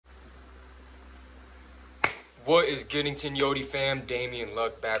What is Goodington Yodi fam? Damien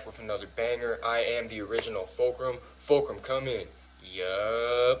Luck back with another banger. I am the original Fulcrum. Fulcrum, come in.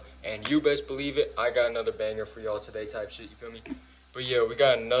 Yup. And you best believe it, I got another banger for y'all today type shit, you feel me? But yeah, we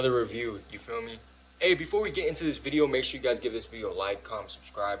got another review, you feel me? Hey, before we get into this video, make sure you guys give this video a like, comment,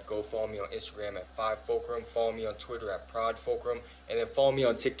 subscribe. Go follow me on Instagram at 5Fulcrum. Follow me on Twitter at ProdFulcrum. And then follow me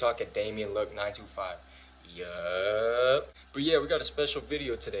on TikTok at DamienLuck925. Yup. But yeah, we got a special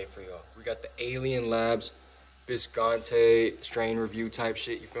video today for y'all. We got the Alien Labs BISKANTÉ strain review type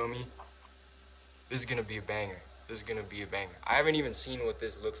shit, you feel me? This is gonna be a banger. This is gonna be a banger. I haven't even seen what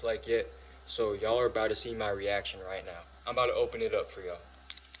this looks like yet, so y'all are about to see my reaction right now. I'm about to open it up for y'all.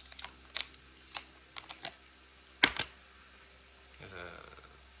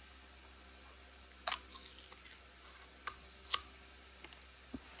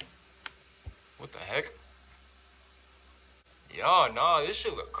 What the heck? Yo, nah, this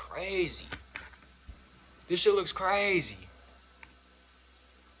shit look crazy. This shit looks crazy.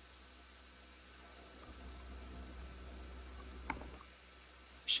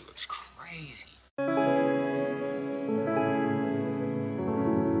 This shit looks crazy.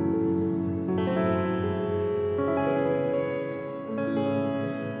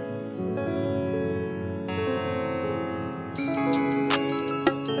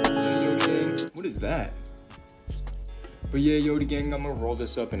 What is that? But yeah, Yodi gang, I'm gonna roll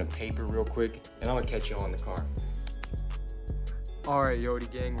this up in a paper real quick, and I'm gonna catch y'all in the car. Alright,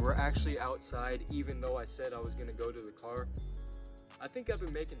 Yodi gang, we're actually outside, even though I said I was gonna go to the car. I think I've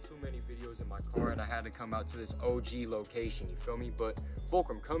been making too many videos in my car, and I had to come out to this OG location, you feel me? But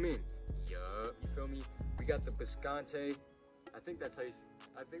Fulcrum, come in. Yup, you feel me? We got the BISKANTÉ. I think that's how you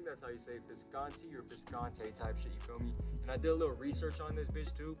say it, BISKANTÉ or BISKANTÉ type shit, you feel me? And I did a little research on this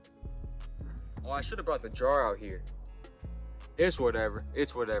bitch too. Oh, I should have brought the jar out here. It's whatever,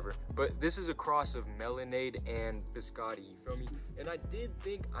 But this is a cross of Melonade and Biscotti, you feel me? And I did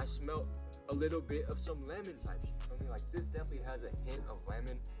think I smelled a little bit of some lemon type shit, you feel me? Like, this definitely has a hint of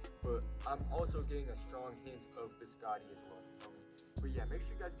lemon, but I'm also getting a strong hint of Biscotti as well, you feel me? But yeah, make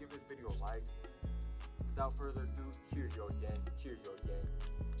sure you guys give this video a like. Without further ado, cheers, yo gang. Cheers, yo gang.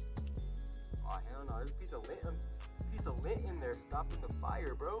 Oh, hell no, there's a piece of lint in there stopping the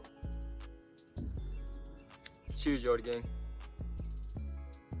fire, bro. Cheers, yo gang.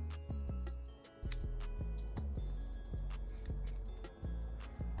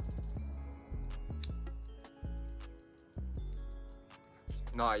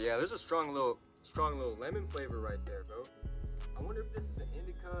 Nah, yeah, there's a strong little lemon flavor right there, bro. I wonder if this is an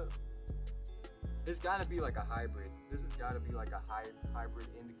indica. It's gotta be like a hybrid. This has gotta be like a hybrid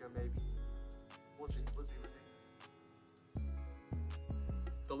indica, maybe. We'll see.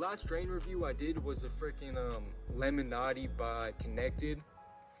 The last strain review I did was a freaking Lemonade by Connected.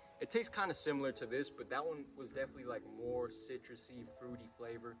 It tastes kind of similar to this, but that one was definitely like more citrusy, fruity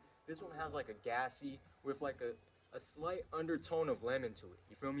flavor. This one has like a gassy with like a slight undertone of lemon to it.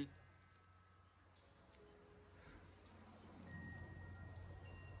 You feel me?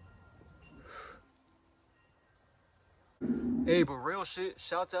 Hey, but real shit,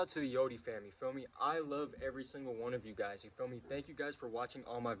 shouts out to the Yodi fam, you feel me? I love every single one of you guys, you feel me? Thank you guys for watching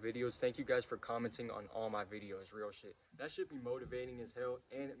all my videos. Thank you guys for commenting on all my videos, real shit. That should be motivating as hell,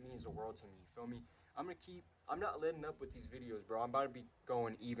 and it means the world to me, you feel me? I'm not letting up with these videos, bro. I'm about to be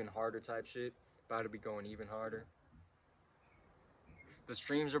going even harder type shit. About to be going even harder. The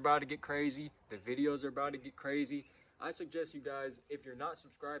streams are about to get crazy. The videos are about to get crazy. I suggest you guys, if you're not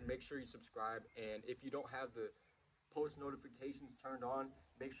subscribed, make sure you subscribe. And if you don't have the post notifications turned on,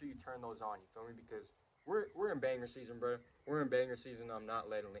 make sure you turn those on, you feel me? Because we're in banger season, bro. We're in banger season. I'm not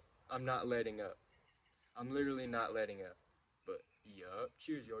letting up. I'm literally not letting up. But yup,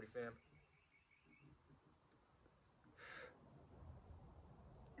 cheers, Yodi fam.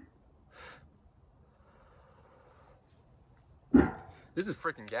 This is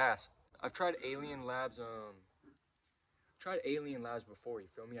freaking gas. I've tried Alien Labs before, you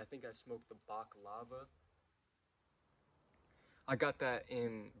feel me? I think I smoked the baklava. I got that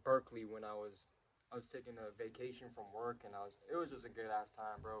in Berkeley when I was taking a vacation from work, and it was just a good ass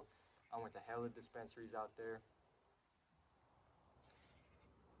time, bro. I went to hella dispensaries out there.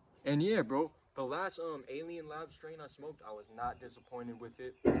 And yeah, bro, the last Alien Lab strain I smoked, I was not disappointed with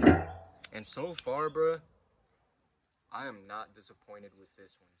it. And so far, bro, I am not disappointed with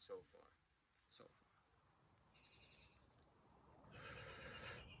this one so far. So far.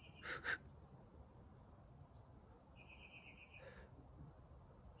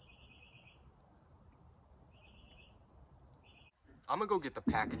 I'm gonna go get the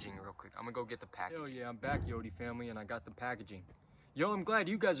packaging real quick. Hell yeah, I'm back, Yodi family, and I got the packaging. Yo, I'm glad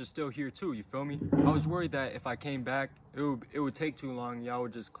you guys are still here too, you feel me? I was worried that if I came back, it would take too long. Y'all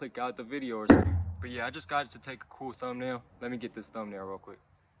would just click out the video or something. But yeah, I just got to take a cool thumbnail. Let me get this thumbnail real quick.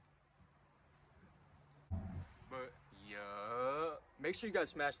 But yeah, make sure you guys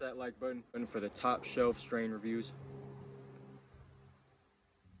smash that like button for the top shelf strain reviews.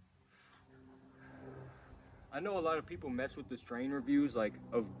 I know a lot of people mess with the strain reviews like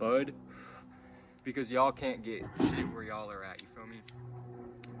of bud because y'all can't get shit where y'all are at, you feel me?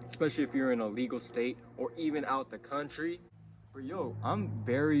 Especially if you're in a legal state or even out the country. But yo, I'm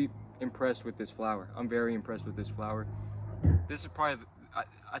very impressed with this flower. I'm very impressed with this flower. This is probably,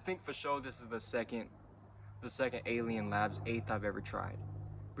 I think for sure this is the second Alien Labs 8th I've ever tried.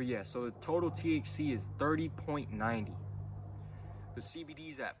 But yeah, so the total THC is 30.90. The CBD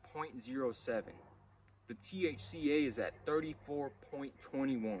is at 0.07. The THCA is at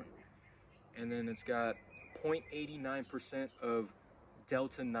 34.21. And then it's got 0.89% of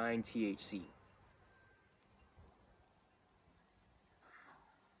Delta 9 THC.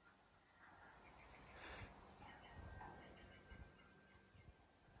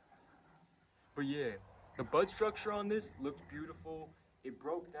 But yeah, the bud structure on this looked beautiful. It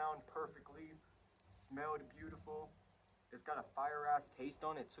broke down perfectly, smelled beautiful. It's got a fire ass taste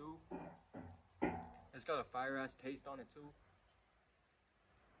on it too.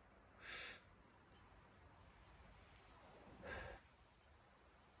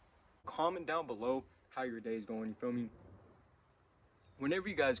 Comment down below how your day's going, you feel me? Whenever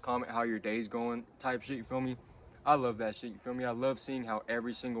you guys comment how your day's going type shit, you feel me? I love that shit, you feel me? I love seeing how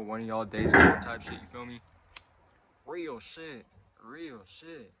every single one of y'all days going type shit, you feel me? Real shit, real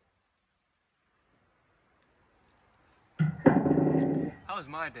shit. How's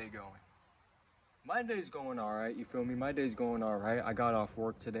my day going? My day's going alright, you feel me? My day's going alright. I got off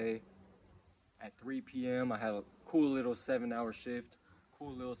work today at 3 p.m. I had a cool little 7-hour shift.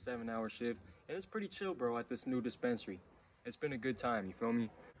 And it's pretty chill, bro, at this new dispensary. It's been a good time, you feel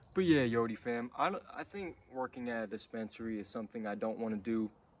me? But yeah, Yodi fam, I think working at a dispensary is something I don't want to do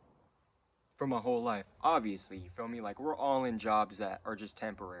for my whole life. Obviously, you feel me? Like, we're all in jobs that are just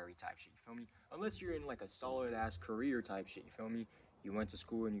temporary type shit, you feel me? Unless you're in like a solid ass career type shit, you feel me? You went to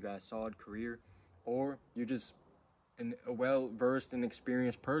school and you got a solid career, or you're just a well-versed and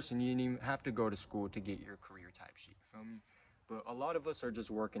experienced person. You didn't even have to go to school to get your career type shit, you feel me? But a lot of us are just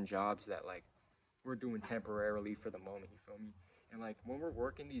working jobs that like we're doing temporarily for the moment, you feel me? And like when we're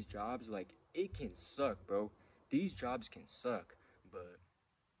working these jobs, like it can suck, bro. These jobs can suck, but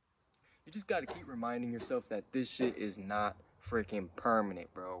you just gotta keep reminding yourself that this shit is not freaking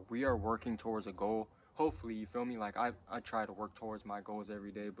permanent, bro. We are working towards a goal. Hopefully, you feel me? Like I try to work towards my goals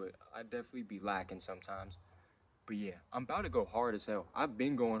every day, but I definitely be lacking sometimes. But yeah, I'm about to go hard as hell. I've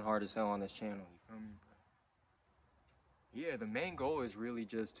been going hard as hell on this channel, you feel me? Yeah, the main goal is really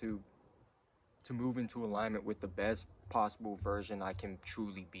just to move into alignment with the best possible version I can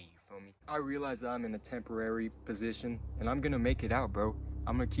truly be, you feel me? I realize that I'm in a temporary position and I'm gonna make it out, bro.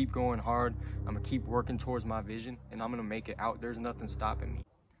 I'm gonna keep going hard, I'm gonna keep working towards my vision, and I'm gonna make it out. There's nothing stopping me.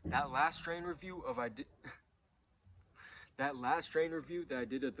 That last strain review that last strain review that I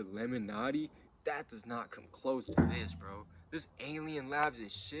did of the Lemonade, that does not come close to this, bro. This Alien Labs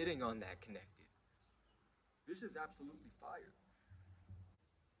is shitting on that connected. This is absolutely fire.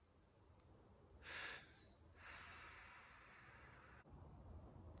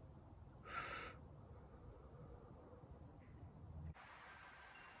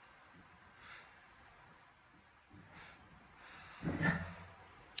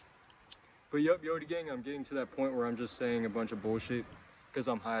 But yup, Yodi gang, I'm getting to that point where I'm just saying a bunch of bullshit because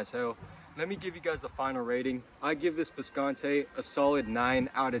I'm high as hell. Let me give you guys the final rating. I give this Biskanté a solid 9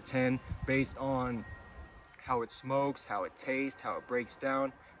 out of 10 based on how it smokes, how it tastes, how it breaks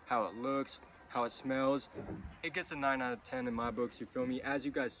down, how it looks, how it smells. It gets a 9 out of 10 in my books, you feel me? As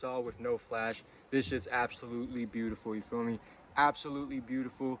you guys saw with no flash, this shit's absolutely beautiful, you feel me? Absolutely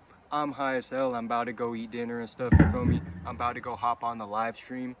beautiful. I'm high as hell. I'm about to go eat dinner and stuff, you feel me? I'm about to go hop on the live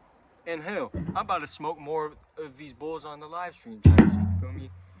stream. And hell, I'm about to smoke more of these bowls on the live stream type shit, you feel me?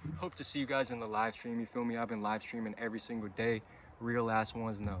 Hope to see you guys in the live stream, you feel me? I've been live streaming every single day. Real ass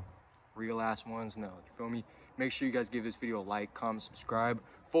ones know. Real ass ones know, you feel me? Make sure you guys give this video a like, comment, subscribe.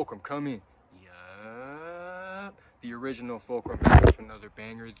 Fulcrum, come in. Yup. The original Fulcrum back with another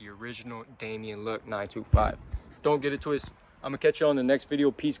banger. The original Damien Look 925. Don't get it twisted. I'm gonna catch you on the next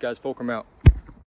video. Peace, guys. Fulcrum out.